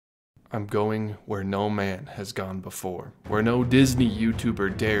I'm going where no man has gone before, where no Disney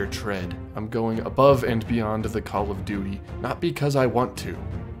YouTuber dare tread. I'm going above and beyond the Call of Duty, not because I want to,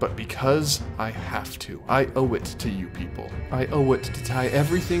 but because I have to. I owe it to you people. I owe it to tie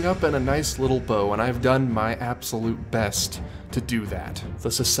everything up in a nice little bow, and I've done my absolute best to do that. The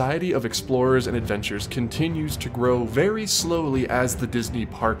Society of Explorers and Adventurers continues to grow very slowly as the Disney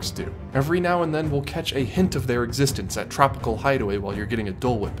parks do. Every now and then we'll catch a hint of their existence at Tropical Hideaway while you're getting a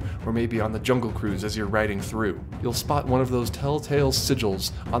Dole Whip, or maybe on the Jungle Cruise as you're riding through. You'll spot one of those telltale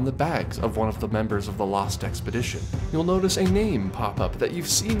sigils on the bags of one of the members of the Lost Expedition. You'll notice a name pop up that you've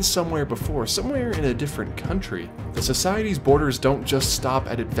seen somewhere before, somewhere in a different country. The Society's borders don't just stop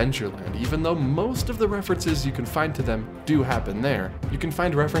at Adventureland, even though most of the references you can find to them do happen there. You can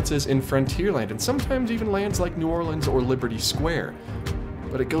find references in Frontierland and sometimes even lands like New Orleans or Liberty Square.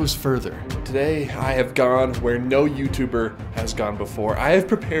 But it goes further. Today, I have gone where no YouTuber has gone before. I have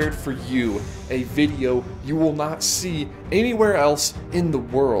prepared for you a video you will not see anywhere else in the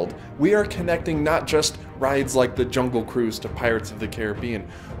world. We are connecting not just rides like the Jungle Cruise to Pirates of the Caribbean,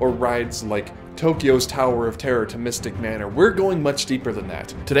 or rides like Tokyo's Tower of Terror to Mystic Manor. We're going much deeper than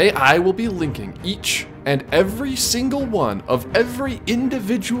that. Today, I will be linking each and every single one of every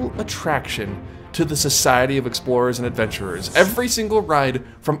individual attraction to the Society of Explorers and Adventurers. Every single ride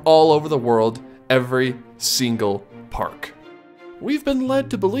from all over the world, every single park. We've been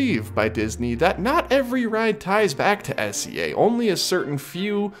led to believe by Disney that not every ride ties back to SEA, only a certain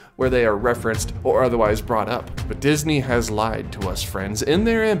few where they are referenced or otherwise brought up. But Disney has lied to us, friends. In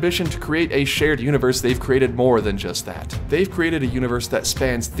their ambition to create a shared universe, they've created more than just that. They've created a universe that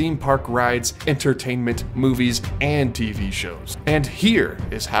spans theme park rides, entertainment, movies, and TV shows. And here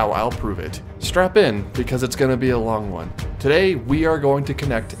is how I'll prove it. Strap in, because it's gonna be a long one. Today, we are going to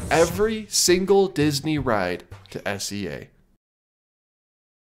connect every single Disney ride to SEA.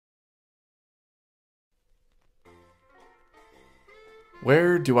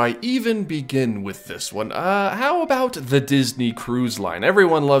 Where do I even begin with this one? How about the Disney Cruise Line?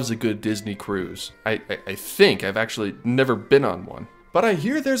 Everyone loves a good Disney cruise. I think I've actually never been on one. But I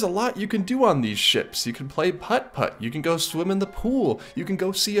hear there's a lot you can do on these ships. You can play putt-putt, you can go swim in the pool, you can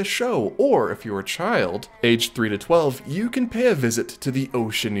go see a show, or if you're a child, aged 3 to 12, you can pay a visit to the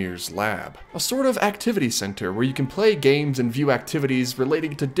Oceaneers Lab, a sort of activity center where you can play games and view activities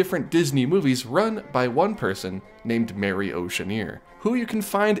relating to different Disney movies run by one person named Mary Oceaneer, who you can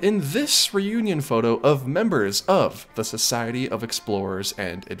find in this reunion photo of members of the Society of Explorers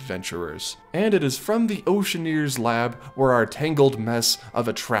and Adventurers. And it is from the Oceaneers Lab where our tangled mess of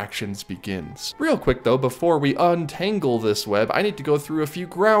attractions begins. Real quick though, before we untangle this web, I need to go through a few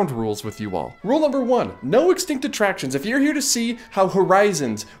ground rules with you all. Rule number 1, no extinct attractions. If you're here to see how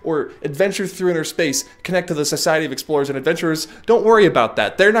Horizons or Adventure Through Inner Space connect to the Society of Explorers and Adventurers, don't worry about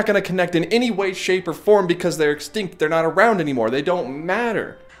that. They're not going to connect in any way, shape, or form because they're extinct. They're not around anymore. They don't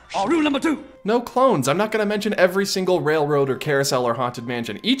matter. Rule number 2. No clones. I'm not going to mention every single railroad or carousel or haunted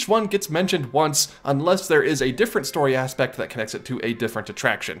mansion. Each one gets mentioned once unless there is a different story aspect that connects it to a different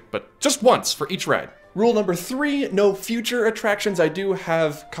attraction, but just once for each ride. Rule number 3, no future attractions. I do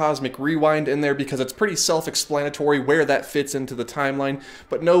have Cosmic Rewind in there because it's pretty self-explanatory where that fits into the timeline,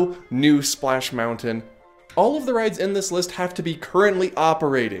 but no new Splash Mountain. All of the rides in this list have to be currently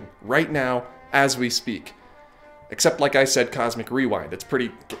operating right now as we speak. Except, like I said, Cosmic Rewind.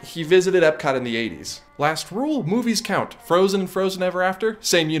 He visited Epcot in the 80s. Last rule, movies count. Frozen and Frozen Ever After,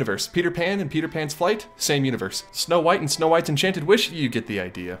 same universe. Peter Pan and Peter Pan's Flight, same universe. Snow White and Snow White's Enchanted Wish, you get the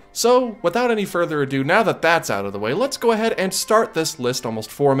idea. So, without any further ado, now that that's out of the way, let's go ahead and start this list almost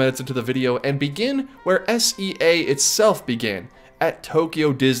 4 minutes into the video and begin where SEA itself began, at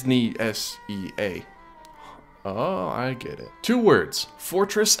Tokyo Disney SEA. Oh, I get it. 2 words,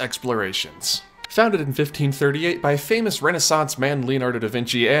 Fortress Explorations. Founded in 1538 by famous Renaissance man Leonardo da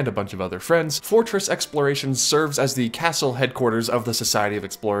Vinci and a bunch of other friends, Fortress Explorations serves as the castle headquarters of the Society of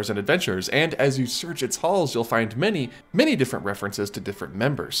Explorers and Adventurers, and as you search its halls, you'll find many different references to different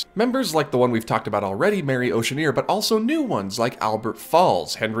members. Members like the one we've talked about already, Mary Oceaneer, but also new ones like Albert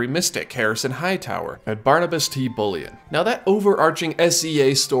Falls, Henry Mystic, Harrison Hightower, and Barnabas T. Bullion. Now that overarching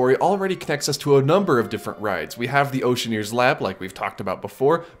SEA story already connects us to a number of different rides. We have the Oceaneers Lab, like we've talked about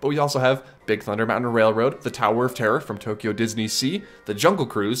before, but we also have Big Thunder Mountain Railroad, the Tower of Terror from Tokyo Disney Sea, the Jungle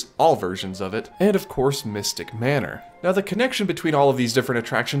Cruise, all versions of it, and of course Mystic Manor. Now the connection between all of these different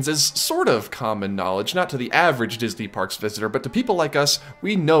attractions is sort of common knowledge, not to the average Disney Parks visitor, but to people like us,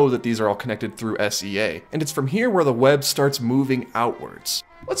 we know that these are all connected through SEA. And it's from here where the web starts moving outwards.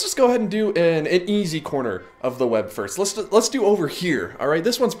 Let's just go ahead and do an easy corner of the web first. Let's do over here, all right?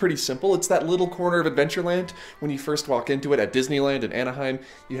 This one's pretty simple. It's that little corner of Adventureland when you first walk into it at Disneyland in Anaheim.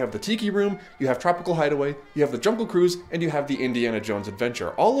 You have the Tiki Room, you have Tropical Hideaway, you have the Jungle Cruise, and you have the Indiana Jones Adventure.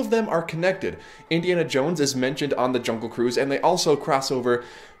 All of them are connected. Indiana Jones is mentioned on the Jungle Cruise, and they also cross over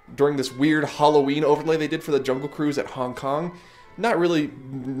during this weird Halloween overlay they did for the Jungle Cruise at Hong Kong. Not really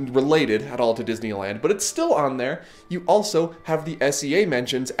related at all to Disneyland, but it's still on there. You also have the SEA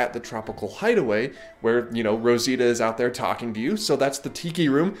mentions at the Tropical Hideaway, where, you know, Rosita is out there talking to you, so that's the Tiki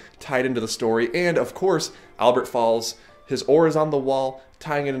Room tied into the story, and of course, Albert Falls, his oar is on the wall,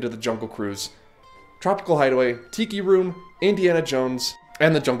 tying it into the Jungle Cruise. Tropical Hideaway, Tiki Room, Indiana Jones,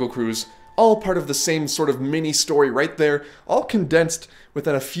 and the Jungle Cruise, all part of the same sort of mini story right there, all condensed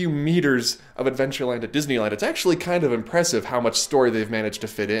within a few meters of Adventureland at Disneyland. It's actually kind of impressive how much story they've managed to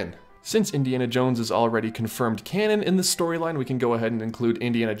fit in. Since Indiana Jones is already confirmed canon in the storyline, we can go ahead and include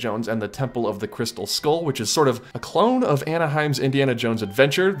Indiana Jones and the Temple of the Crystal Skull, which is sort of a clone of Anaheim's Indiana Jones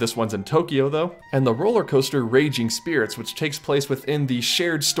Adventure. This one's in Tokyo, though. And the roller coaster Raging Spirits, which takes place within the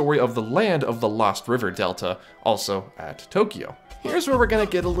shared story of the land of the Lost River Delta, also at Tokyo. Here's where we're gonna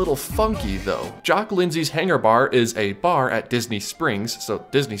get a little funky though. Jock Lindsey's Hangar Bar is a bar at Disney Springs, so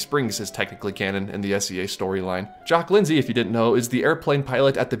Disney Springs is technically canon in the SEA storyline. Jock Lindsey, if you didn't know, is the airplane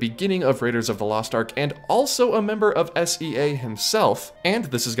pilot at the beginning of Raiders of the Lost Ark and also a member of SEA himself. And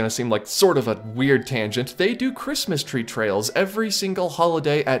this is gonna seem like sort of a weird tangent, they do Christmas tree trails every single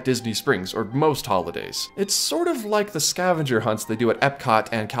holiday at Disney Springs, or most holidays. It's sort of like the scavenger hunts they do at Epcot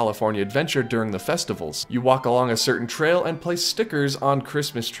and California Adventure during the festivals. You walk along a certain trail and place stickers on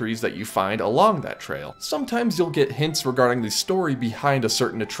Christmas trees that you find along that trail. Sometimes you'll get hints regarding the story behind a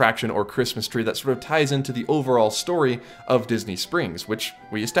certain attraction or Christmas tree that sort of ties into the overall story of Disney Springs, which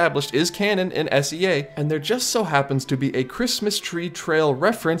we established is canon in SEA, and there just so happens to be a Christmas tree trail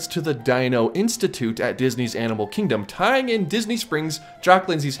reference to the Dino Institute at Disney's Animal Kingdom, tying in Disney Springs, Jock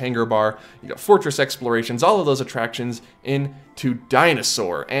Lindsey's Hangar Bar, you got Fortress Explorations, all of those attractions into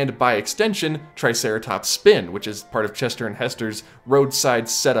Dinosaur, and by extension, Triceratops Spin, which is part of Chester and Hester's roadside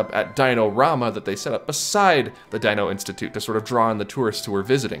setup at Dino-Rama that they set up beside the Dino Institute to sort of draw in the tourists who are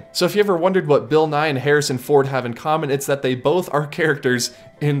visiting. So if you ever wondered what Bill Nye and Harrison Ford have in common, it's that they both are characters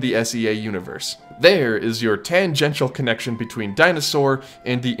in the SEA universe. There is your tangential connection between Dinosaur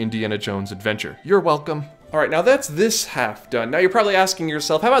and the Indiana Jones Adventure. You're welcome. All right, now that's this half done. Now you're probably asking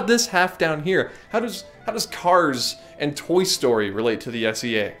yourself, how about this half down here? How does Cars and Toy Story relate to the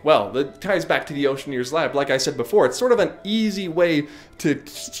SEA? Well, that ties back to the Oceaneers Lab. Like I said before, it's sort of an easy way to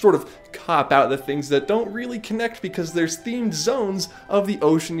sort of cop out the things that don't really connect because there's themed zones of the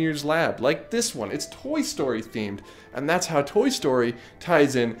Oceaneers Lab. Like this one, it's Toy Story themed, and that's how Toy Story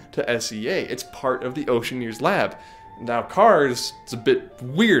ties in to SEA. It's part of the Oceaneers Lab. Now Cars, it's a bit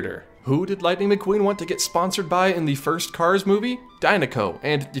weirder. Who did Lightning McQueen want to get sponsored by in the first Cars movie? Dinoco.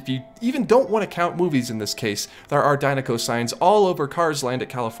 And if you even don't want to count movies in this case, there are Dinoco signs all over Cars Land at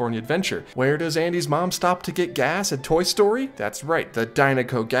California Adventure. Where does Andy's mom stop to get gas at Toy Story? That's right, the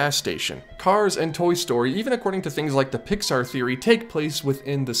Dinoco gas station. Cars and Toy Story, even according to things like the Pixar theory, take place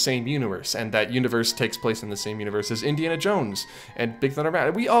within the same universe, and that universe takes place in the same universe as Indiana Jones and Big Thunder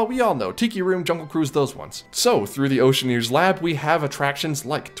Mountain. We all know. Tiki Room, Jungle Cruise, those ones. So, through the Oceaneers Lab, we have attractions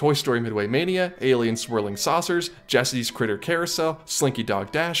like Toy Story Midway Mania, Alien Swirling Saucers, Jesse's Critter Carousel, Slinky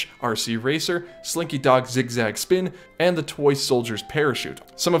Dog Dash, RC Racer, Slinky Dog Zigzag Spin, and the Toy Soldier's Parachute.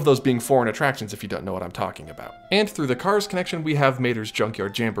 Some of those being foreign attractions if you don't know what I'm talking about. And through the Cars connection, we have Mater's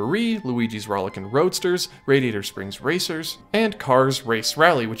Junkyard Jamboree, Luigi's Rollickin' Roadsters, Radiator Springs Racers, and Cars Race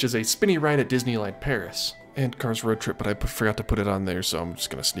Rally, which is a spinny ride at Disneyland Paris. And Cars Road Trip, but I forgot to put it on there, so I'm just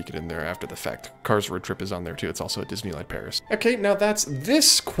gonna sneak it in there after the fact. Cars Road Trip is on there too, it's also at Disneyland Paris. Okay, now that's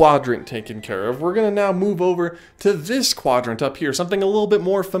this quadrant taken care of. We're gonna now move over to this quadrant up here, something a little bit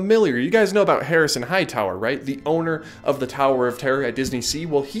more familiar. You guys know about Harrison Hightower, right? The owner of the Tower of Terror at Disney Sea.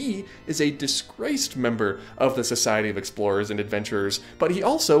 Well, he is a disgraced member of the Society of Explorers and Adventurers, but he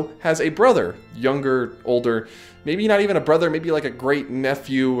also has a brother, younger, older, maybe not even a brother, maybe like a great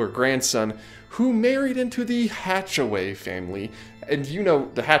nephew or grandson, who married into the Hatchaway family. And you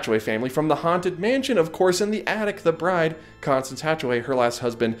know the Hatchaway family from the Haunted Mansion, of course. In the attic, the bride, Constance Hatchaway, her last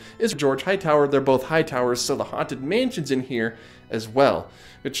husband, is George Hightower. They're both Hightowers, so the Haunted Mansion's in here as well.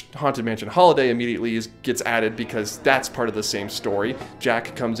 Which Haunted Mansion Holiday immediately gets added because that's part of the same story.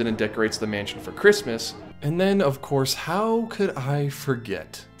 Jack comes in and decorates the mansion for Christmas. And then, of course, how could I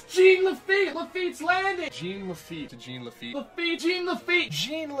forget? Jean Lafitte! Lafitte's Landing! Jean Lafitte. Jean Lafitte. Lafitte. Jean Lafitte.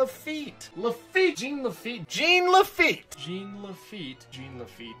 Jean Lafitte. Lafitte. Jean Lafitte. Jean Lafitte. Jean Lafitte. Jean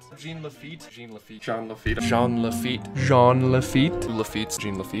Lafitte. Jean Lafitte. Jean Lafitte. Jean Lafitte. Jean Lafitte. Jean Lafitte. Lafitte's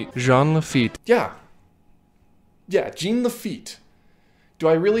Jean Lafitte. Jean Lafitte. Yeah. Yeah, Jean Lafitte. Do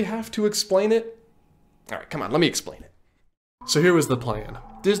I really have to explain it? Alright, come on, let me explain it. So here was the plan.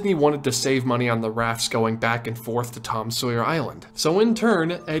 Disney wanted to save money on the rafts going back and forth to Tom Sawyer Island. So in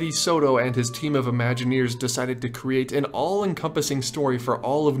turn, Eddie Soto and his team of Imagineers decided to create an all-encompassing story for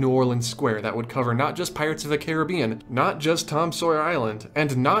all of New Orleans Square that would cover not just Pirates of the Caribbean, not just Tom Sawyer Island,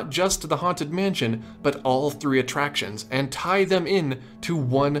 and not just the Haunted Mansion, but all 3 attractions, and tie them in to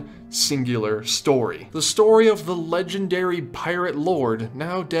one singular story. The story of the legendary pirate lord,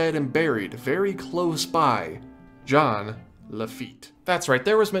 now dead and buried very close by, John Lafitte. That's right,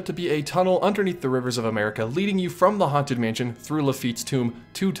 there was meant to be a tunnel underneath the rivers of America leading you from the Haunted Mansion through Lafitte's tomb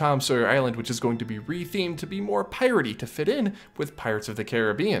to Tom Sawyer Island, which is going to be rethemed to be more piratey to fit in with Pirates of the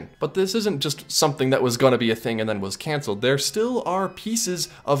Caribbean. But this isn't just something that was gonna be a thing and then was canceled. There still are pieces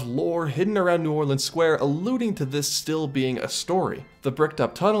of lore hidden around New Orleans Square alluding to this still being a story. The bricked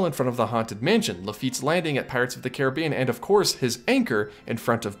up tunnel in front of the Haunted Mansion, Lafitte's Landing at Pirates of the Caribbean, and of course his anchor in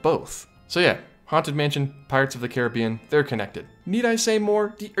front of both. So yeah, Haunted Mansion, Pirates of the Caribbean, they're connected. Need I say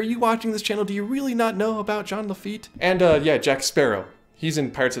more? Are you watching this channel? Do you really not know about John Lafitte? And yeah, Jack Sparrow. He's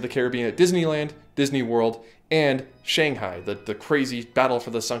in Pirates of the Caribbean at Disneyland, Disney World, and Shanghai, the crazy Battle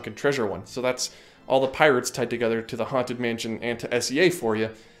for the Sunken Treasure one. So that's all the pirates tied together to the Haunted Mansion and to SEA for you.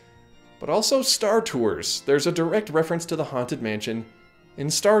 But also Star Tours. There's a direct reference to the Haunted Mansion in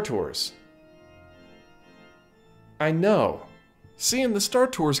Star Tours. I know. See, in the Star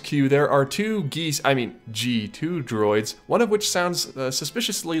Tours queue, there are 2 G2 droids, one of which sounds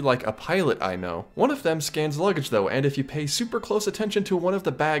suspiciously like a pilot I know. One of them scans luggage though, and if you pay super close attention to one of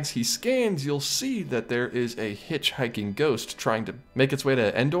the bags he scans, you'll see that there is a hitchhiking ghost trying to make its way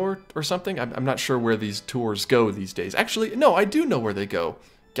to Endor or something. I'm not sure where these tours go these days. Actually, no, I do know where they go.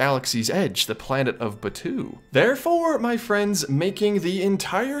 Galaxy's Edge, the planet of Batuu. Therefore, my friends, making the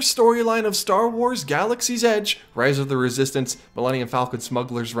entire storyline of Star Wars Galaxy's Edge, Rise of the Resistance, Millennium Falcon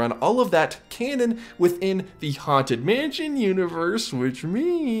Smuggler's Run, all of that canon within the Haunted Mansion universe, which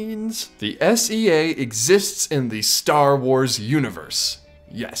means the SEA exists in the Star Wars universe.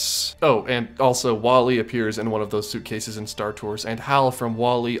 Yes. Oh, and also WALL-E appears in one of those suitcases in Star Tours, and Hal from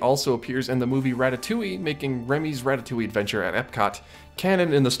WALL-E also appears in the movie Ratatouille, making Remy's Ratatouille adventure at Epcot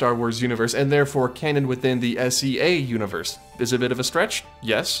canon in the Star Wars universe, and therefore canon within the SEA universe. Is it a bit of a stretch?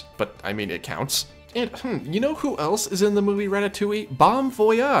 Yes, but I mean, it counts. And, you know who else is in the movie Ratatouille? Bon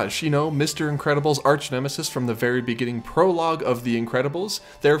Voyage, you know, Mr. Incredible's arch nemesis from the very beginning prologue of The Incredibles,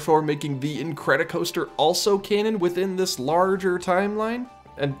 therefore making the Incredicoaster also canon within this larger timeline.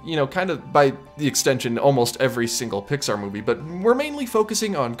 And, you know, kind of by the extension, almost every single Pixar movie, but we're mainly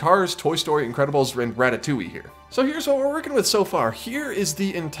focusing on Cars, Toy Story, Incredibles, and Ratatouille here. So here's what we're working with so far. Here is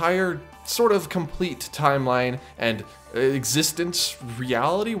the entire sort of complete timeline and existence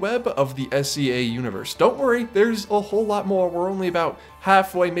reality web of the SEA universe. Don't worry, there's a whole lot more. We're only about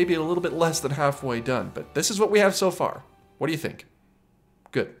halfway, maybe a little bit less than halfway done, but this is what we have so far. What do you think?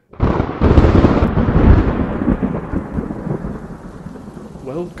 Good.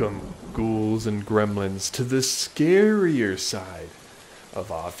 Welcome, ghouls and gremlins, to the scarier side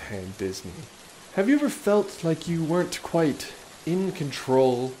of Offhand Disney. Have you ever felt like you weren't quite in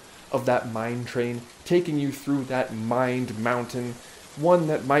control of that mind train, taking you through that mind mountain, one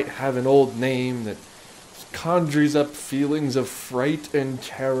that might have an old name that conjures up feelings of fright and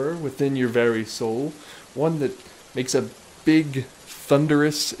terror within your very soul, one that makes a big,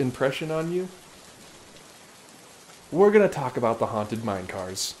 thunderous impression on you? We're going to talk about the haunted mine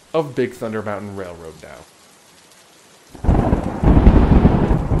cars of Big Thunder Mountain Railroad now.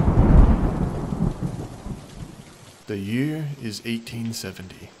 The year is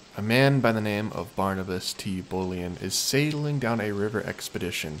 1870. A man by the name of Barnabas T. Bullion is sailing down a river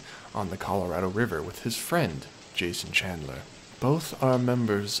expedition on the Colorado River with his friend, Jason Chandler. Both are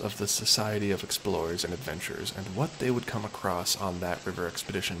members of the Society of Explorers and Adventurers, and what they would come across on that river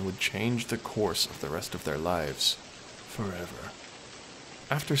expedition would change the course of the rest of their lives. Forever.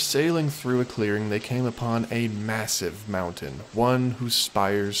 After sailing through a clearing, they came upon a massive mountain, one whose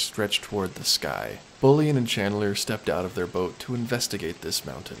spires stretched toward the sky. Bullion and Chandler stepped out of their boat to investigate this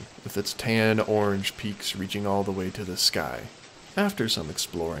mountain, with its tan-orange peaks reaching all the way to the sky. After some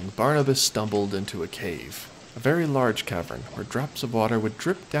exploring, Barnabas stumbled into a cave, a very large cavern where drops of water would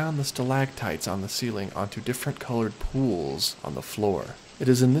drip down the stalactites on the ceiling onto different colored pools on the floor. It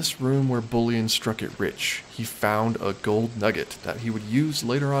is in this room where Bullion struck it rich. He found a gold nugget that he would use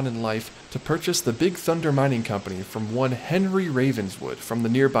later on in life to purchase the Big Thunder Mining Company from one Henry Ravenswood from the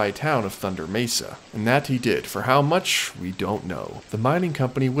nearby town of Thunder Mesa. And that he did. For how much, we don't know. The mining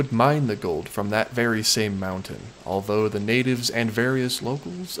company would mine the gold from that very same mountain. Although the natives and various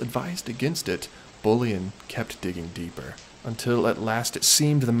locals advised against it, Bullion kept digging deeper. Until at last it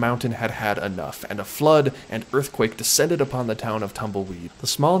seemed the mountain had had enough, and a flood and earthquake descended upon the town of Tumbleweed. The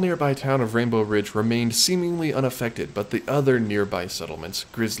small nearby town of Rainbow Ridge remained seemingly unaffected, but the other nearby settlements,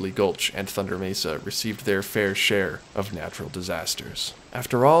 Grizzly Gulch and Thunder Mesa, received their fair share of natural disasters.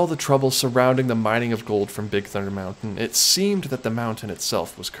 After all the trouble surrounding the mining of gold from Big Thunder Mountain, it seemed that the mountain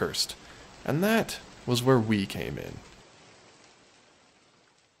itself was cursed. And that was where we came in.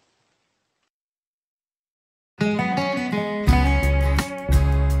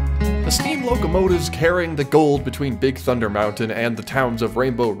 The steam locomotives carrying the gold between Big Thunder Mountain and the towns of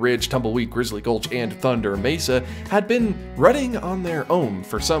Rainbow Ridge, Tumbleweed, Grizzly Gulch, and Thunder Mesa had been running on their own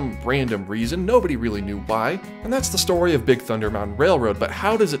for some random reason. Nobody really knew why. And that's the story of Big Thunder Mountain Railroad, but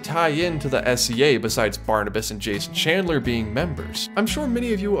how does it tie into the SCA besides Barnabas and Jason Chandler being members? I'm sure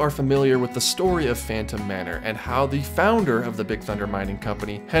many of you are familiar with the story of Phantom Manor and how the founder of the Big Thunder Mining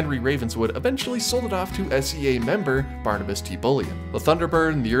Company, Henry Ravenswood, eventually sold it off to SCA member Barnabas T. Bullion. The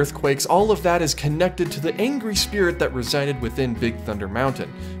Thunderbird, the earthquakes, all of that is connected to the angry spirit that resided within Big Thunder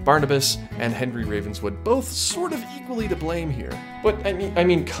Mountain. Barnabas and Henry Ravenswood both sort of equally to blame here. But I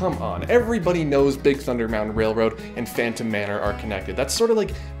mean, come on. Everybody knows Big Thunder Mountain Railroad and Phantom Manor are connected. That's sort of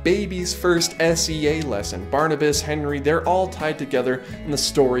like baby's first SEA lesson. Barnabas, Henry, they're all tied together in the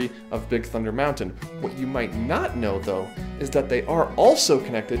story of Big Thunder Mountain. What you might not know, though, is that they are also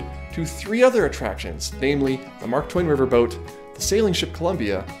connected to 3 other attractions, namely the Mark Twain Riverboat, the sailing ship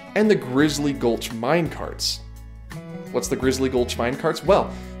Columbia, and the Grizzly Gulch minecarts. What's the Grizzly Gulch minecarts?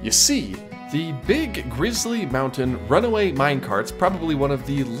 Well, you see, the Big Grizzly Mountain Runaway Minecarts, probably one of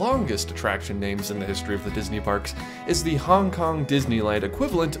the longest attraction names in the history of the Disney parks, is the Hong Kong Disneyland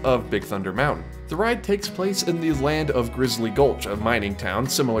equivalent of Big Thunder Mountain. The ride takes place in the land of Grizzly Gulch, a mining town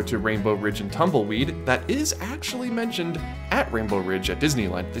similar to Rainbow Ridge and Tumbleweed that is actually mentioned at Rainbow Ridge at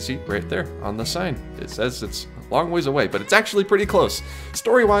Disneyland. You see, right there on the sign. It says it's a long ways away, but it's actually pretty close.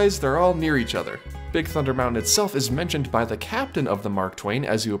 Story-wise, they're all near each other. Big Thunder Mountain itself is mentioned by the captain of the Mark Twain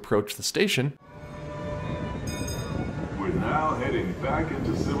as you approach the station. We're now heading back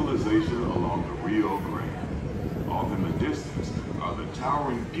into civilization along the Rio Grande. Off in the distance are the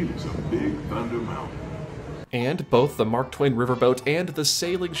towering buttes of Big Thunder Mountain. And both the Mark Twain Riverboat and the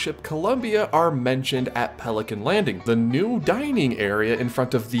sailing ship Columbia are mentioned at Pelican Landing, the new dining area in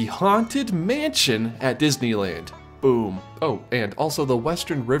front of the Haunted Mansion at Disneyland. Boom. Oh, and also the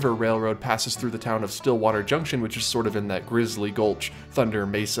Western River Railroad passes through the town of Stillwater Junction, which is sort of in that Grizzly Gulch, Thunder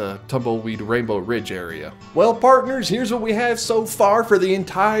Mesa, Tumbleweed, Rainbow Ridge area. Well, partners, here's what we have so far for the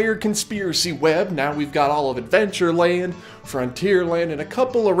entire conspiracy web. Now we've got all of Adventureland, Frontierland, and a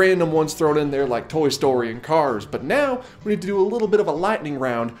couple of random ones thrown in there like Toy Story and Cars. But now we need to do a little bit of a lightning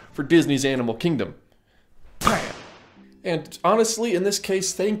round for Disney's Animal Kingdom. Bam! And honestly, in this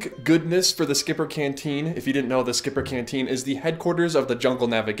case, thank goodness for the Skipper Canteen. If you didn't know, the Skipper Canteen is the headquarters of the Jungle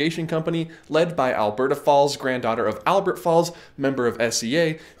Navigation Company, led by Alberta Falls, granddaughter of Albert Falls, member of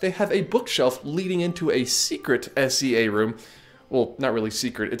SEA. They have a bookshelf leading into a secret SEA room. Well, not really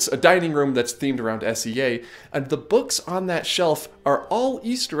secret. It's a dining room that's themed around SEA, and the books on that shelf are all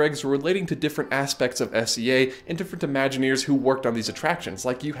Easter eggs relating to different aspects of SEA and different Imagineers who worked on these attractions.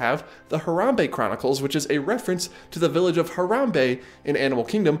 Like you have the Harambe Chronicles, which is a reference to the village of Harambe in Animal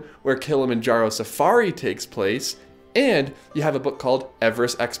Kingdom, where Kilimanjaro Safari takes place. And you have a book called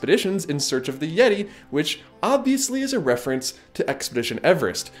Everest Expeditions in Search of the Yeti, which obviously is a reference to Expedition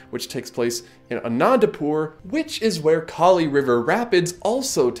Everest, which takes place in Anandapur, which is where Kali River Rapids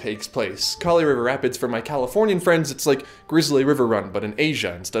also takes place. Kali River Rapids, for my Californian friends, it's like Grizzly River Run, but in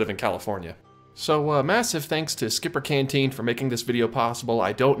Asia instead of in California. So massive thanks to Skipper Canteen for making this video possible.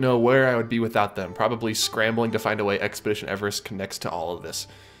 I don't know where I would be without them, probably scrambling to find a way Expedition Everest connects to all of this.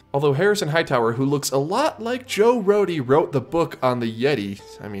 Although Harrison Hightower, who looks a lot like Joe Rohde, wrote the book on the Yeti,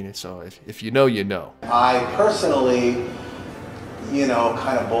 I mean, so if you know, you know. I personally,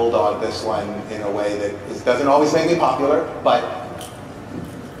 kind of bulldog this one in a way that doesn't always make me popular, but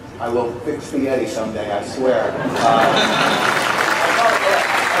I will fix the Yeti someday, I swear.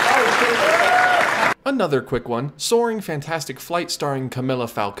 Another quick one, Soaring Fantastic Flight starring Camilla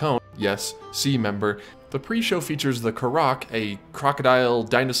Falcone, yes, C member, The pre-show features the Karak, a crocodile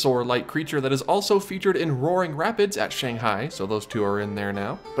dinosaur-like creature that is also featured in Roaring Rapids at Shanghai, so those two are in there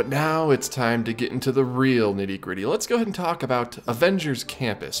now. But now it's time to get into the real nitty-gritty. Let's go ahead and talk about Avengers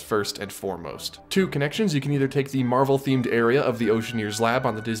Campus first and foremost. Two connections: you can either take the Marvel-themed area of the Oceaneers Lab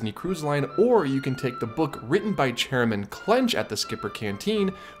on the Disney Cruise Line, or you can take the book written by Chairman Clench at the Skipper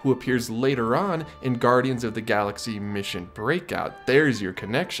Canteen, who appears later on in Guardians of the Galaxy Mission Breakout. There's your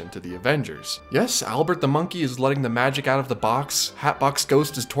connection to the Avengers. Yes, Albert the monkey is letting the magic out of the box, Hatbox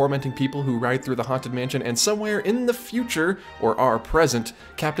Ghost is tormenting people who ride through the Haunted Mansion, and somewhere in the future, or our present,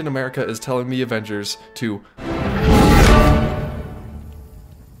 Captain America is telling the Avengers to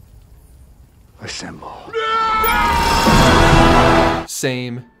assemble.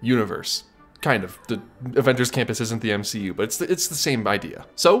 Same universe. Kind of. The Avengers Campus isn't the MCU, but it's the same idea.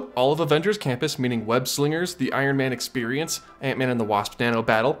 So, all of Avengers Campus, meaning Web Slingers, the Iron Man Experience, Ant-Man and the Wasp Nano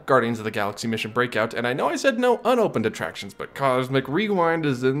Battle, Guardians of the Galaxy Mission Breakout, and I know I said no unopened attractions, but Cosmic Rewind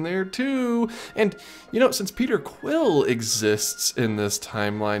is in there too. And, you know, since Peter Quill exists in this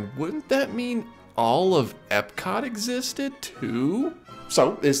timeline, wouldn't that mean all of Epcot existed too?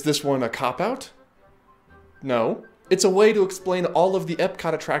 So, is this one a cop-out? No. It's a way to explain all of the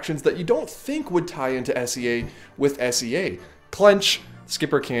Epcot attractions that you don't think would tie into SEA with SEA. Clench,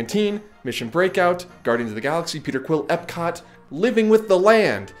 Skipper Canteen, Mission Breakout, Guardians of the Galaxy, Peter Quill, Epcot, Living with the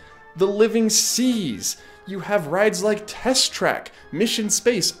Land, The Living Seas. You have rides like Test Track, Mission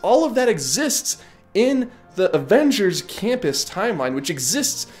Space, all of that exists in the Avengers Campus timeline, which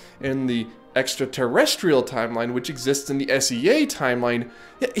exists in the extraterrestrial timeline, which exists in the SEA timeline.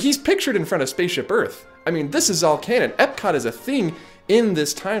 He's pictured in front of Spaceship Earth. I mean, this is all canon. Epcot is a thing in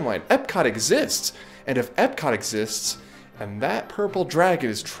this timeline. Epcot exists. And if Epcot exists, and that purple dragon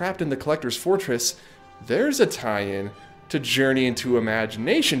is trapped in the Collector's Fortress, there's a tie-in to Journey into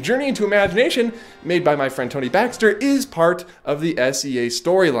Imagination. Journey into Imagination, made by my friend Tony Baxter, is part of the SEA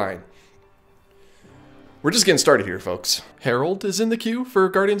storyline. We're just getting started here, folks. Harold is in the queue for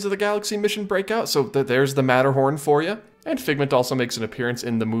Guardians of the Galaxy Mission Breakout, so there's the Matterhorn for you. And Figment also makes an appearance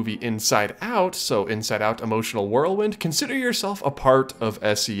in the movie Inside Out, so Inside Out Emotional Whirlwind. Consider yourself a part of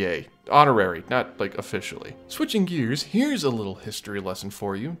SEA. Honorary, not like officially. Switching gears, here's a little history lesson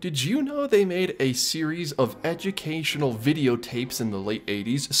for you. Did you know they made a series of educational videotapes in the late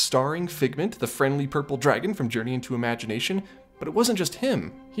 80s starring Figment, the friendly purple dragon from Journey into Imagination? But it wasn't just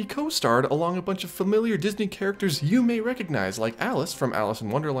him. He co-starred along a bunch of familiar Disney characters you may recognize, like Alice from Alice in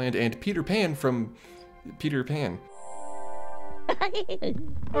Wonderland and Peter Pan from Peter Pan.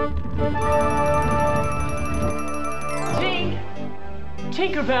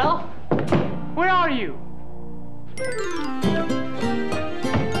 Tinkerbell, where are you?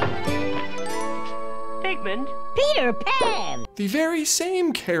 Figment? Peter Pan! The very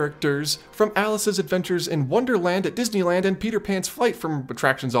same characters from Alice's Adventures in Wonderland at Disneyland and Peter Pan's Flight from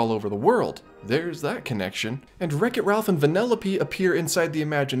attractions all over the world. There's that connection. And Wreck-It Ralph and Vanellope appear inside the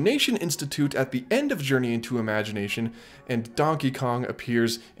Imagination Institute at the end of Journey into Imagination, and Donkey Kong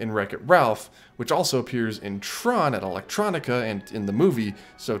appears in Wreck-It Ralph, which also appears in Tron at Electronica and in the movie,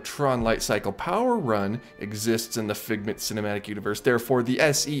 so Tron Light Cycle Power Run exists in the Figment Cinematic Universe, therefore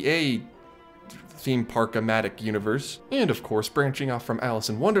the SEA theme park-amatic universe. And of course, branching off from Alice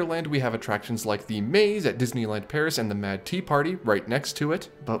in Wonderland, we have attractions like the Maze at Disneyland Paris and the Mad Tea Party right next to it.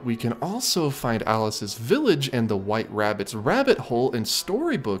 But we can also find Alice's Village and the White Rabbit's Rabbit Hole in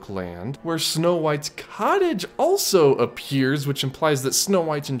Storybook Land, where Snow White's Cottage also appears, which implies that Snow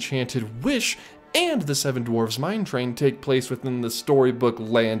White's Enchanted Wish and the Seven Dwarfs Mine Train take place within the Storybook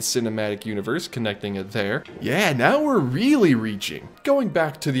Land cinematic universe, connecting it there. Yeah, now we're really reaching. Going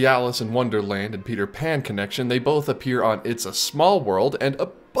back to the Alice in Wonderland and Peter Pan connection, they both appear on It's a Small World, and a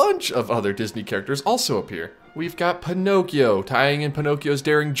bunch of other Disney characters also appear. We've got Pinocchio tying in Pinocchio's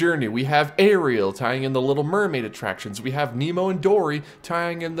Daring Journey. We have Ariel tying in the Little Mermaid attractions. We have Nemo and Dory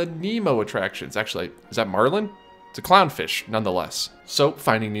tying in the Nemo attractions. Actually, is that Marlin? It's a clownfish, nonetheless. So,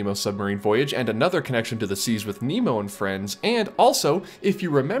 Finding Nemo's Submarine Voyage, and another connection to the seas with Nemo and friends, and also, if you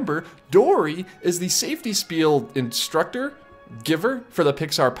remember, Dory is the safety spiel instructor, giver, for the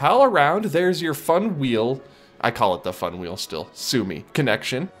Pixar Pal Around. There's your fun wheel. I call it the fun wheel still. Sue me.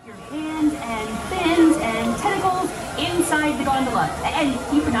 Connection. Your hands and fins and tentacles inside the gondola. And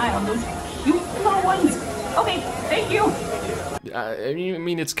keep an eye on those cute little ones. Okay, thank you. I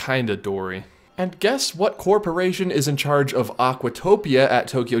mean, it's kinda Dory. And guess what corporation is in charge of Aquatopia at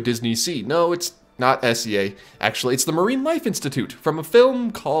Tokyo Disney Sea? No, it's not SEA. Actually, it's the Marine Life Institute from a film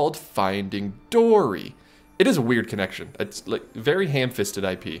called Finding Dory. It is a weird connection. It's like very ham-fisted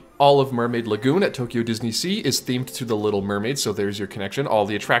IP. All of Mermaid Lagoon at Tokyo Disney Sea is themed to the Little Mermaid, so there's your connection. All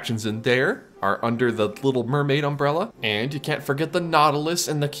the attractions in there are under the Little Mermaid umbrella. And you can't forget the Nautilus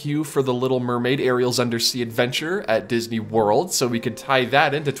and the queue for the Little Mermaid Ariel's Undersea Adventure at Disney World, so we could tie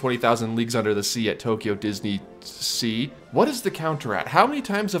that into 20,000 Leagues Under the Sea at Tokyo Disney Sea. What is the counter at? How many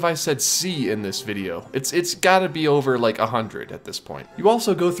times have I said sea in this video? It's gotta be over like 100 at this point. You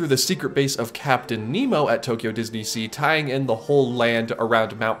also go through the secret base of Captain Nemo at Tokyo Disney Sea, tying in the whole land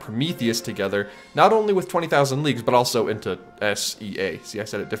around Mount Prometheus together, not only with 20,000 Leagues, but also into SEA. See, I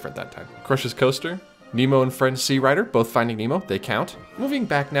said it different that time. Crush's Coaster, Nemo and Friend Sea Rider, both Finding Nemo, they count. Moving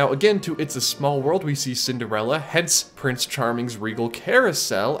back now again to It's a Small World, we see Cinderella, hence Prince Charming's regal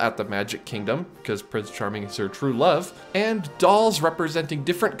carousel at the Magic Kingdom, because Prince Charming is her true love, and dolls representing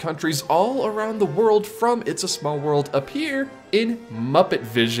different countries all around the world from It's a Small World appear in Muppet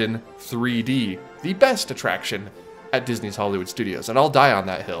Vision 3D, the best attraction at Disney's Hollywood Studios, and I'll die on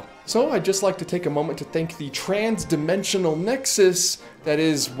that hill. So I'd just like to take a moment to thank the trans-dimensional nexus that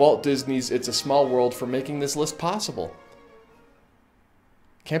is Walt Disney's It's a Small World for making this list possible.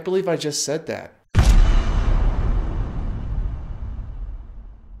 Can't believe I just said that.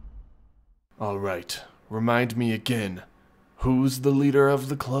 All right, remind me again, who's the leader of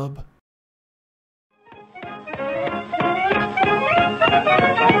the club?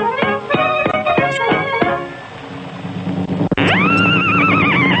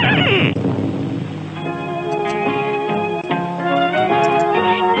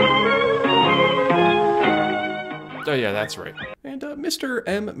 Oh yeah, that's right. And Mr.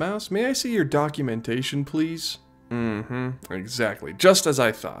 M. Mouse, may I see your documentation, please? Exactly. Just as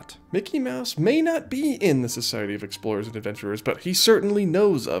I thought. Mickey Mouse may not be in the Society of Explorers and Adventurers, but he certainly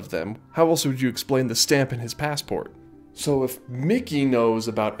knows of them. How else would you explain the stamp in his passport? So if Mickey knows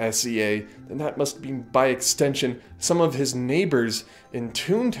about SEA, then that must be, by extension, some of his neighbors in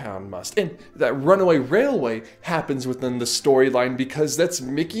Toontown must. And that Runaway Railway happens within the storyline because that's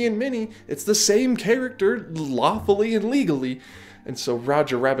Mickey and Minnie. It's the same character, lawfully and legally. And so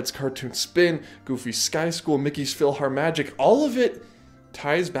Roger Rabbit's Cartoon Spin, Goofy's Sky School, Mickey's PhilharMagic, all of it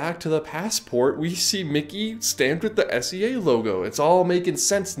ties back to the passport. We see Mickey stamped with the SEA logo. It's all making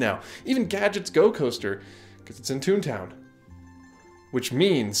sense now. Even Gadget's Go Coaster, because it's in Toontown. Which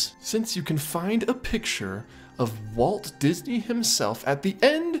means, since you can find a picture of Walt Disney himself at the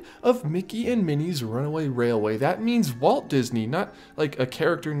end of Mickey and Minnie's Runaway Railway, that means Walt Disney, not like a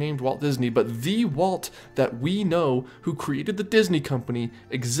character named Walt Disney, but the Walt that we know who created the Disney Company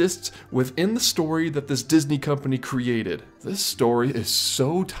exists within the story that this Disney Company created. This story is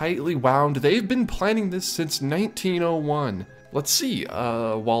so tightly wound. They've been planning this since 1901. Let's see,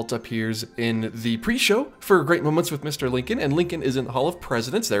 Walt appears in the pre-show for Great Moments with Mr. Lincoln, and Lincoln is in the Hall of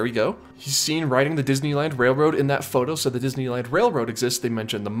Presidents, there we go. He's seen riding the Disneyland Railroad in that photo, so the Disneyland Railroad exists. They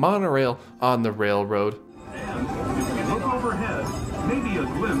mentioned the monorail on the railroad. And if you look overhead, maybe a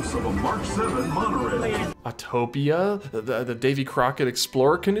glimpse of a Mark 7 monorail. Autopia, the Davy Crockett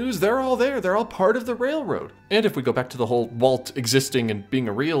Explorer canoes, they're all there. They're all part of the railroad. And if we go back to the whole Walt existing and being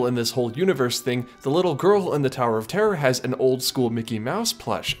a real in this whole universe thing, the little girl in the Tower of Terror has an old school Mickey Mouse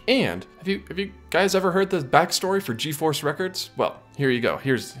plush. And have you guys ever heard the backstory for G-Force Records? Well, here you go.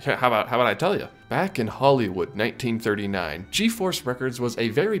 How about I tell you? Back in Hollywood, 1939, G-Force Records was a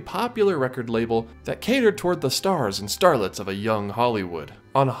very popular record label that catered toward the stars and starlets of a young Hollywood.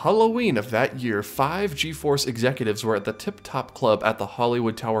 On Halloween of that year, 5 G-Force executives were at the Tip Top Club at the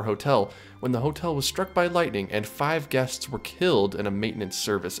Hollywood Tower Hotel when the hotel was struck by lightning and 5 guests were killed in a maintenance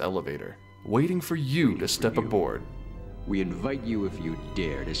service elevator, waiting for you to step aboard. We invite you, if you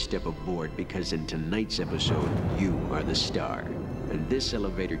dare, to step aboard, because in tonight's episode, you are the star. And this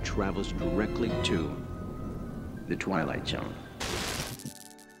elevator travels directly to the Twilight Zone.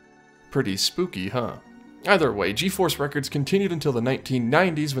 Pretty spooky, huh? Either way, G-Force Records continued until the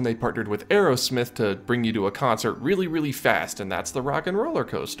 1990s when they partnered with Aerosmith to bring you to a concert really, really fast, and that's the Rock and Roller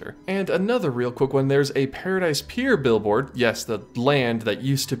Coaster. And another real quick one, there's a Paradise Pier billboard, yes, the land that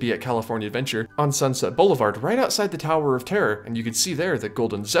used to be at California Adventure, on Sunset Boulevard, right outside the Tower of Terror, and you can see there the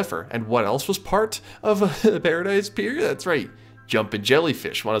Golden Zephyr. And what else was part of Paradise Pier? That's right, Jumpin'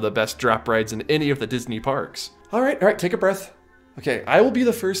 Jellyfish, one of the best drop rides in any of the Disney parks. All right, take a breath. Okay, I will be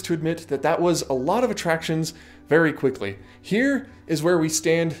the first to admit that that was a lot of attractions very quickly. Here is where we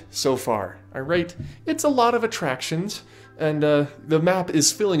stand so far, all right? It's a lot of attractions, and the map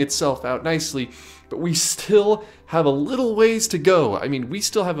is filling itself out nicely, but we still have a little ways to go. I mean, we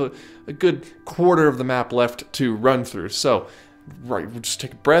still have a good quarter of the map left to run through. So, right, we'll just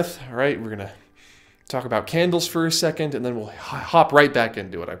take a breath, all right? We're gonna talk about candles for a second, and then we'll hop right back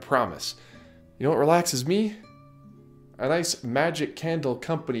into it, I promise. You know what relaxes me? A nice Magic Candle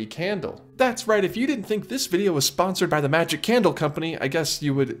Company candle. That's right, if you didn't think this video was sponsored by the Magic Candle Company, I guess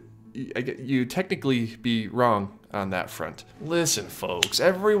you'd technically be wrong on that front. Listen, folks,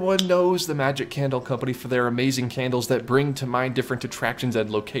 everyone knows the Magic Candle Company for their amazing candles that bring to mind different attractions and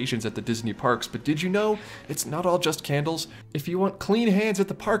locations at the Disney parks, but did you know it's not all just candles? If you want clean hands at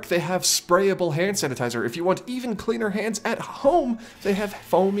the park, they have sprayable hand sanitizer. If you want even cleaner hands at home, they have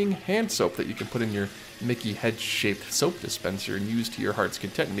foaming hand soap that you can put in your Mickey head-shaped soap dispenser and use to your heart's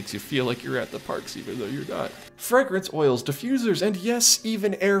content. It makes you feel like you're at the parks even though you're not. Fragrance oils, diffusers, and yes,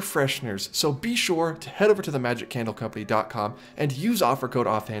 even air fresheners. So be sure to head over to themagiccandlecompany.com and use offer code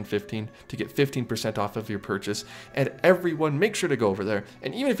OFFHAND15 to get 15% off of your purchase. And everyone, make sure to go over there.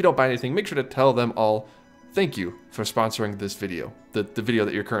 And even if you don't buy anything, make sure to tell them all thank you for sponsoring this video, the video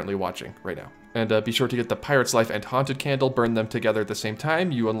that you're currently watching right now. And be sure to get the Pirate's Life and Haunted Candle, burn them together at the same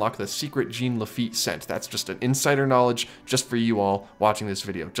time. You unlock the secret Jean Lafitte scent. That's just an insider knowledge just for you all watching this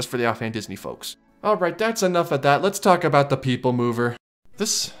video, just for the Offhand Disney folks. Alright, that's enough of that. Let's talk about the People Mover.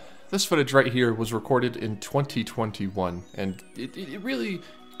 This footage right here was recorded in 2021, and it really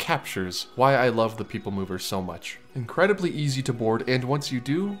captures why I love the People Mover so much. Incredibly easy to board, and once you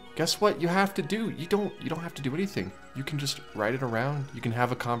do, guess what you have to do? You don't have to do anything. You can just ride it around, you can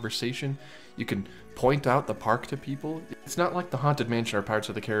have a conversation, you can point out the park to people. It's not like the Haunted Mansion or Pirates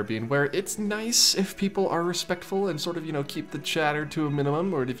of the Caribbean, where it's nice if people are respectful and sort of, you know, keep the chatter to a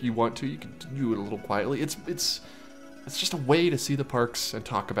minimum, or if you want to, you can do it a little quietly. It's just a way to see the parks and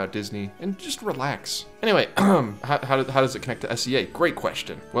talk about Disney and just relax. Anyway, how does it connect to SEA? Great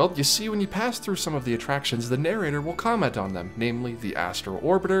question. Well, you see, when you pass through some of the attractions, the narrator will comment on them, namely the Astro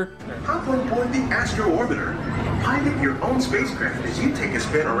Orbiter. Hop on board the Astro Orbiter. Pilot your own spacecraft as you take a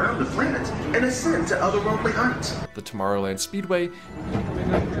spin around the planet and ascend to otherworldly heights. The Tomorrowland Speedway.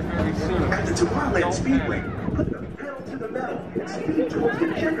 At the Tomorrowland Speedway, put the pedal to the metal and speed towards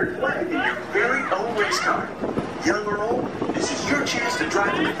the checkered flag in your very own race car. Young or old, this is your chance to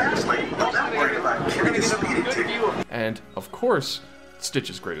drive in the fast lane. Don't worry about getting a speeding ticket. And, of course,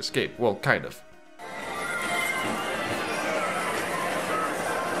 Stitch's Great Escape. Well, kind of.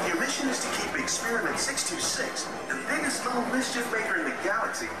 Your mission is to keep Experiment 626, the biggest little mischief maker in the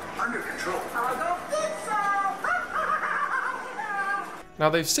galaxy, under control. I don't think so! Now,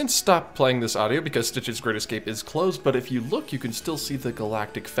 they've since stopped playing this audio because Stitch's Great Escape is closed, but if you look, you can still see the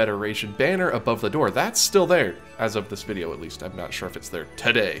Galactic Federation banner above the door. That's still there, as of this video at least. I'm not sure if it's there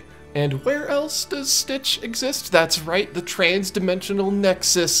today. And where else does Stitch exist? That's right, the trans-dimensional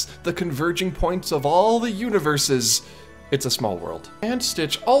nexus, the converging points of all the universes. It's a small world. And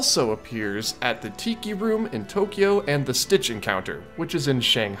Stitch also appears at the Tiki Room in Tokyo and the Stitch Encounter, which is in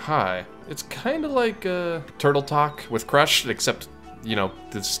Shanghai. It's kind of like Turtle Talk with Crush, except, you know,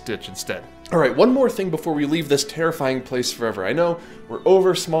 the Stitch instead. Alright, one more thing before we leave this terrifying place forever. I know we're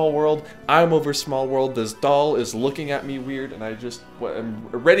over Small World, I'm over Small World, this doll is looking at me weird, and I'm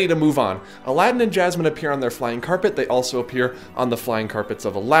ready to move on. Aladdin and Jasmine appear on their flying carpet. They also appear on the flying carpets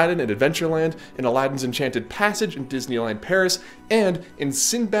of Aladdin in Adventureland, in Aladdin's Enchanted Passage in Disneyland Paris, and in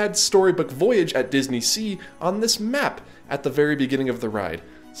Sinbad's Storybook Voyage at Disney Sea on this map at the very beginning of the ride.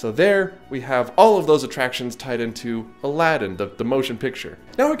 So there, we have all of those attractions tied into Aladdin, the motion picture.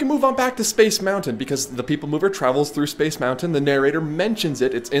 Now we can move on back to Space Mountain, because the People Mover travels through Space Mountain. The narrator mentions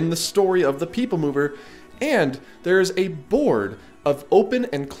it. It's in the story of the People Mover. And there is a board of open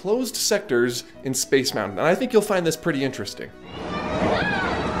and closed sectors in Space Mountain. And I think you'll find this pretty interesting. When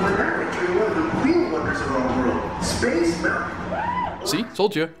that became one of the real wonders of our world, Space Mountain. See,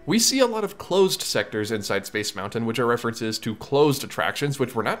 told you. We see a lot of closed sectors inside Space Mountain, which are references to closed attractions,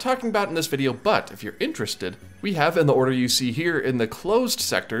 which we're not talking about in this video, but if you're interested, we have, in the order you see here, in the closed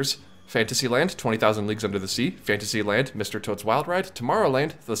sectors, Fantasyland, 20,000 Leagues Under the Sea, Fantasyland, Mr. Toad's Wild Ride,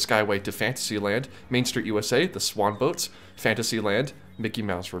 Tomorrowland, the Skyway to Fantasyland, Main Street USA, the Swan Boats, Fantasyland, Mickey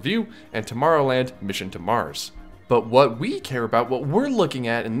Mouse Review, and Tomorrowland, Mission to Mars. But what we care about, what we're looking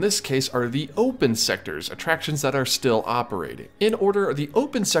at in this case, are the open sectors, attractions that are still operating. In order, the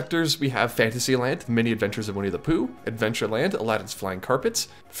open sectors, we have Fantasyland, The Mini Adventures of Winnie the Pooh, Adventureland, Aladdin's Flying Carpets,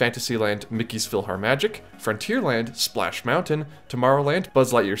 Fantasyland, Mickey's PhilharMagic, Frontierland, Splash Mountain, Tomorrowland,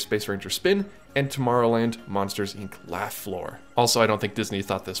 Buzz Lightyear Space Ranger Spin, and Tomorrowland Monsters Inc. Laugh Floor. Also, I don't think Disney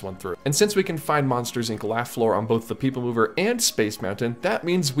thought this one through. And since we can find Monsters, Inc. laugh floor on both the People Mover and Space Mountain, that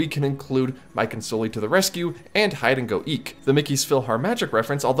means we can include Mike and Sully to the rescue and Hide and Go Eek. The Mickey's PhilharMagic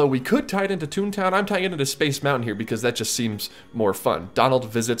reference, although we could tie it into Toontown, I'm tying it into Space Mountain here because that just seems more fun. Donald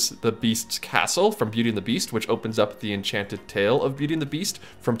visits the Beast's castle from Beauty and the Beast, which opens up the enchanted tale of Beauty and the Beast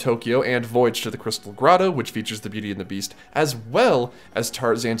from Tokyo, and Voyage to the Crystal Grotto, which features the Beauty and the Beast, as well as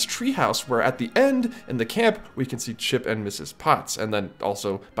Tarzan's treehouse, where at the end, in the camp, we can see Chip and Mrs. Potts, and then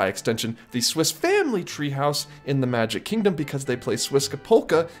also, by extension, the Swiss family treehouse in the Magic Kingdom because they play Swiska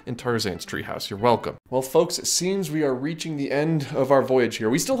Polka in Tarzan's treehouse. You're welcome. Well, folks, it seems we are reaching the end of our voyage here.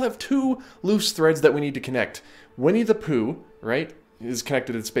 We still have 2 loose threads that we need to connect. Winnie the Pooh, right, is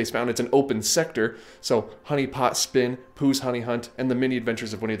connected to Space Mountain. It's an open sector, so Honey Pot Spin, Pooh's Honey Hunt, and the mini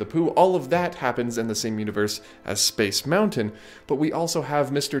adventures of Winnie the Pooh, all of that happens in the same universe as Space Mountain. But we also have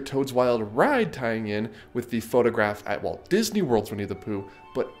Mr. Toad's Wild Ride tying in with the photograph at Walt Disney World's Winnie the Pooh,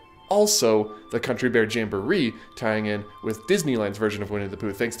 but also the Country Bear Jamboree tying in with Disneyland's version of Winnie the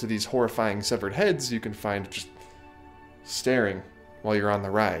Pooh. Thanks to these horrifying severed heads you can find just staring while you're on the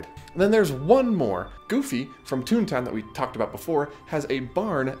ride. And then there's one more. Goofy from Toontown that we talked about before has a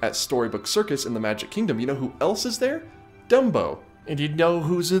barn at Storybook Circus in the Magic Kingdom. You know who else is there? Dumbo. And you know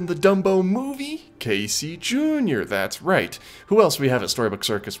who's in the Dumbo movie? Casey Jr. That's right. Who else we have at Storybook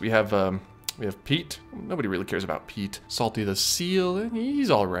Circus? We have Pete. Nobody really cares about Pete. Salty the Seal, he's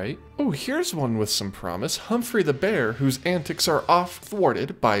all right. Oh, here's one with some promise. Humphrey the Bear, whose antics are oft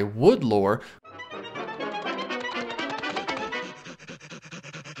thwarted by Woodlore.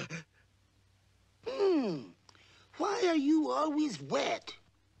 Why are you always wet?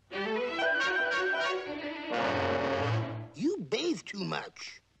 You bathe too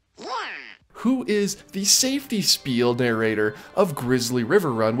much. Who is the safety spiel narrator of Grizzly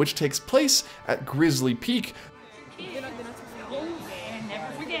River Run, which takes place at Grizzly Peak. And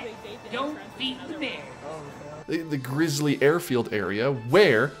never forget, don't beat the bear. The Grizzly Airfield area,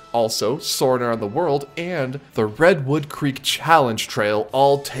 where also Soarin' Around the World and the Redwood Creek Challenge Trail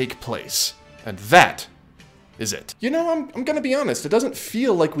all take place. And that is it. You know, I'm gonna be honest, it doesn't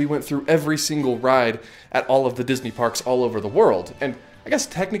feel like we went through every single ride at all of the Disney parks all over the world. And I guess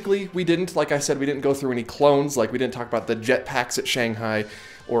technically we didn't. Like I said, we didn't go through any clones, like we didn't talk about the jetpacks at Shanghai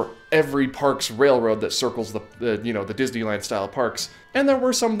or every park's railroad that circles the Disneyland style parks. And there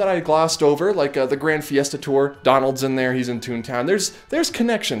were some that I glossed over, like the Grand Fiesta Tour. Donald's in there, he's in Toontown. There's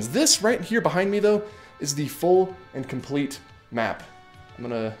connections. This right here behind me though is the full and complete map. I'm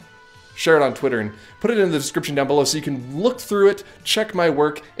gonna share it on Twitter and put it in the description down below so you can look through it, check my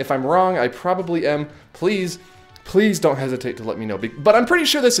work. If I'm wrong, I probably am. Please don't hesitate to let me know. But I'm pretty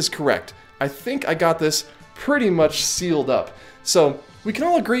sure this is correct. I think I got this pretty much sealed up. So we can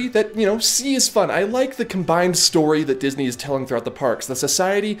all agree that, sea is fun. I like the combined story that Disney is telling throughout the parks. The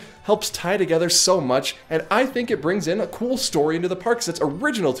society helps tie together so much, and I think it brings in a cool story into the parks that's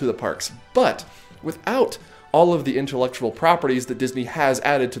original to the parks. But without all of the intellectual properties that Disney has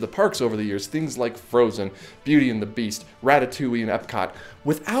added to the parks over the years, things like Frozen, Beauty and the Beast, Ratatouille, and Epcot.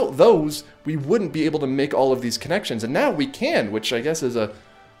 Without those, we wouldn't be able to make all of these connections, and now we can, which I guess is a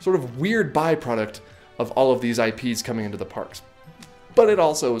sort of weird byproduct of all of these IPs coming into the parks. But it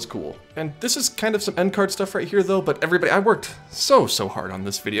also is cool. And this is kind of some end card stuff right here though, but everybody, I worked so hard on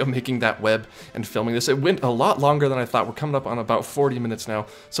this video, making that web and filming this. It went a lot longer than I thought. We're coming up on about 40 minutes now,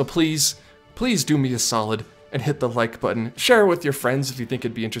 so please do me a solid and hit the like button. Share it with your friends if you think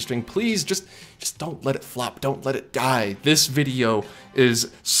it'd be interesting. Please just don't let it flop. Don't let it die. This video is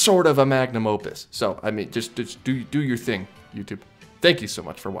sort of a magnum opus. So, I mean, just do your thing, YouTube. Thank you so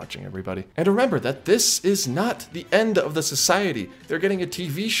much for watching, everybody. And remember that this is not the end of the society. They're getting a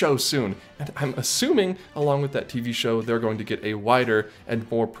TV show soon. And I'm assuming, along with that TV show, they're going to get a wider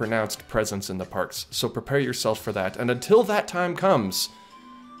and more pronounced presence in the parks. So prepare yourself for that. And until that time comes,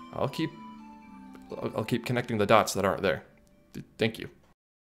 I'll keep connecting the dots that aren't there. Thank you.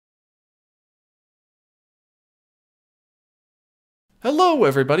 Hello,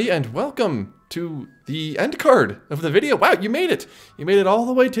 everybody, and welcome to the end card of the video. Wow, you made it! You made it all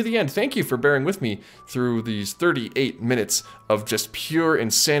the way to the end. Thank you for bearing with me through these 38 minutes of just pure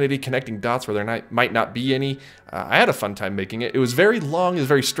insanity connecting dots where there might not be any. I had a fun time making it. It was very long, it was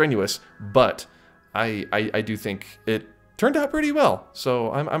very strenuous, but I do think it turned out pretty well,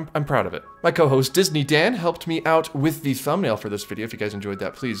 so I'm proud of it. My co-host Disney Dan helped me out with the thumbnail for this video. If you guys enjoyed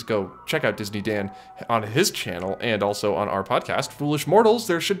that, please go check out Disney Dan on his channel and also on our podcast, Foolish Mortals.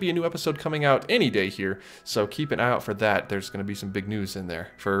 There should be a new episode coming out any day here, so keep an eye out for that. There's going to be some big news in there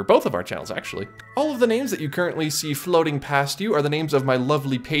for both of our channels, actually. All of the names that you currently see floating past you are the names of my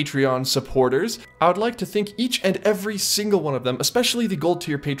lovely Patreon supporters. I would like to thank each and every single one of them, especially the gold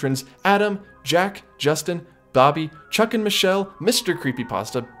tier patrons, Adam, Jack, Justin, Bobby, Chuck and Michelle, Mr.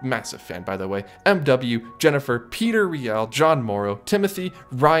 Creepypasta, massive fan by the way, MW, Jennifer, Peter Rial, John Morrow, Timothy,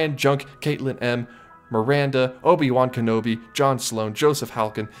 Ryan Junk, Caitlin M, Miranda, Obi-Wan Kenobi, John Sloan, Joseph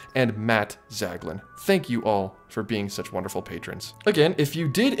Halkin, and Matt Zaglin. Thank you all for being such wonderful patrons. Again, if you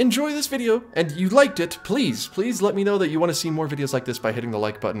did enjoy this video and you liked it, please let me know that you want to see more videos like this by hitting the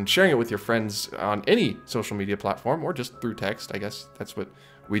like button, sharing it with your friends on any social media platform, or just through text. I guess that's what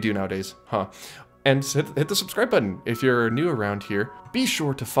we do nowadays, huh? And hit the subscribe button if you're new around here. Be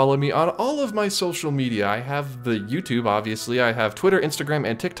sure to follow me on all of my social media. I have the YouTube, obviously. I have Twitter, Instagram,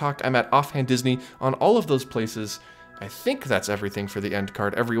 and TikTok. I'm at Offhand Disney on all of those places. I think that's everything for the end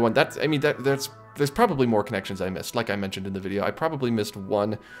card, everyone. There's probably more connections I missed. Like I mentioned in the video, I probably missed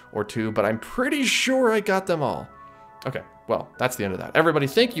 1 or 2, but I'm pretty sure I got them all. Okay, well, that's the end of that. Everybody,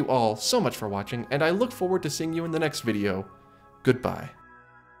 thank you all so much for watching, and I look forward to seeing you in the next video. Goodbye.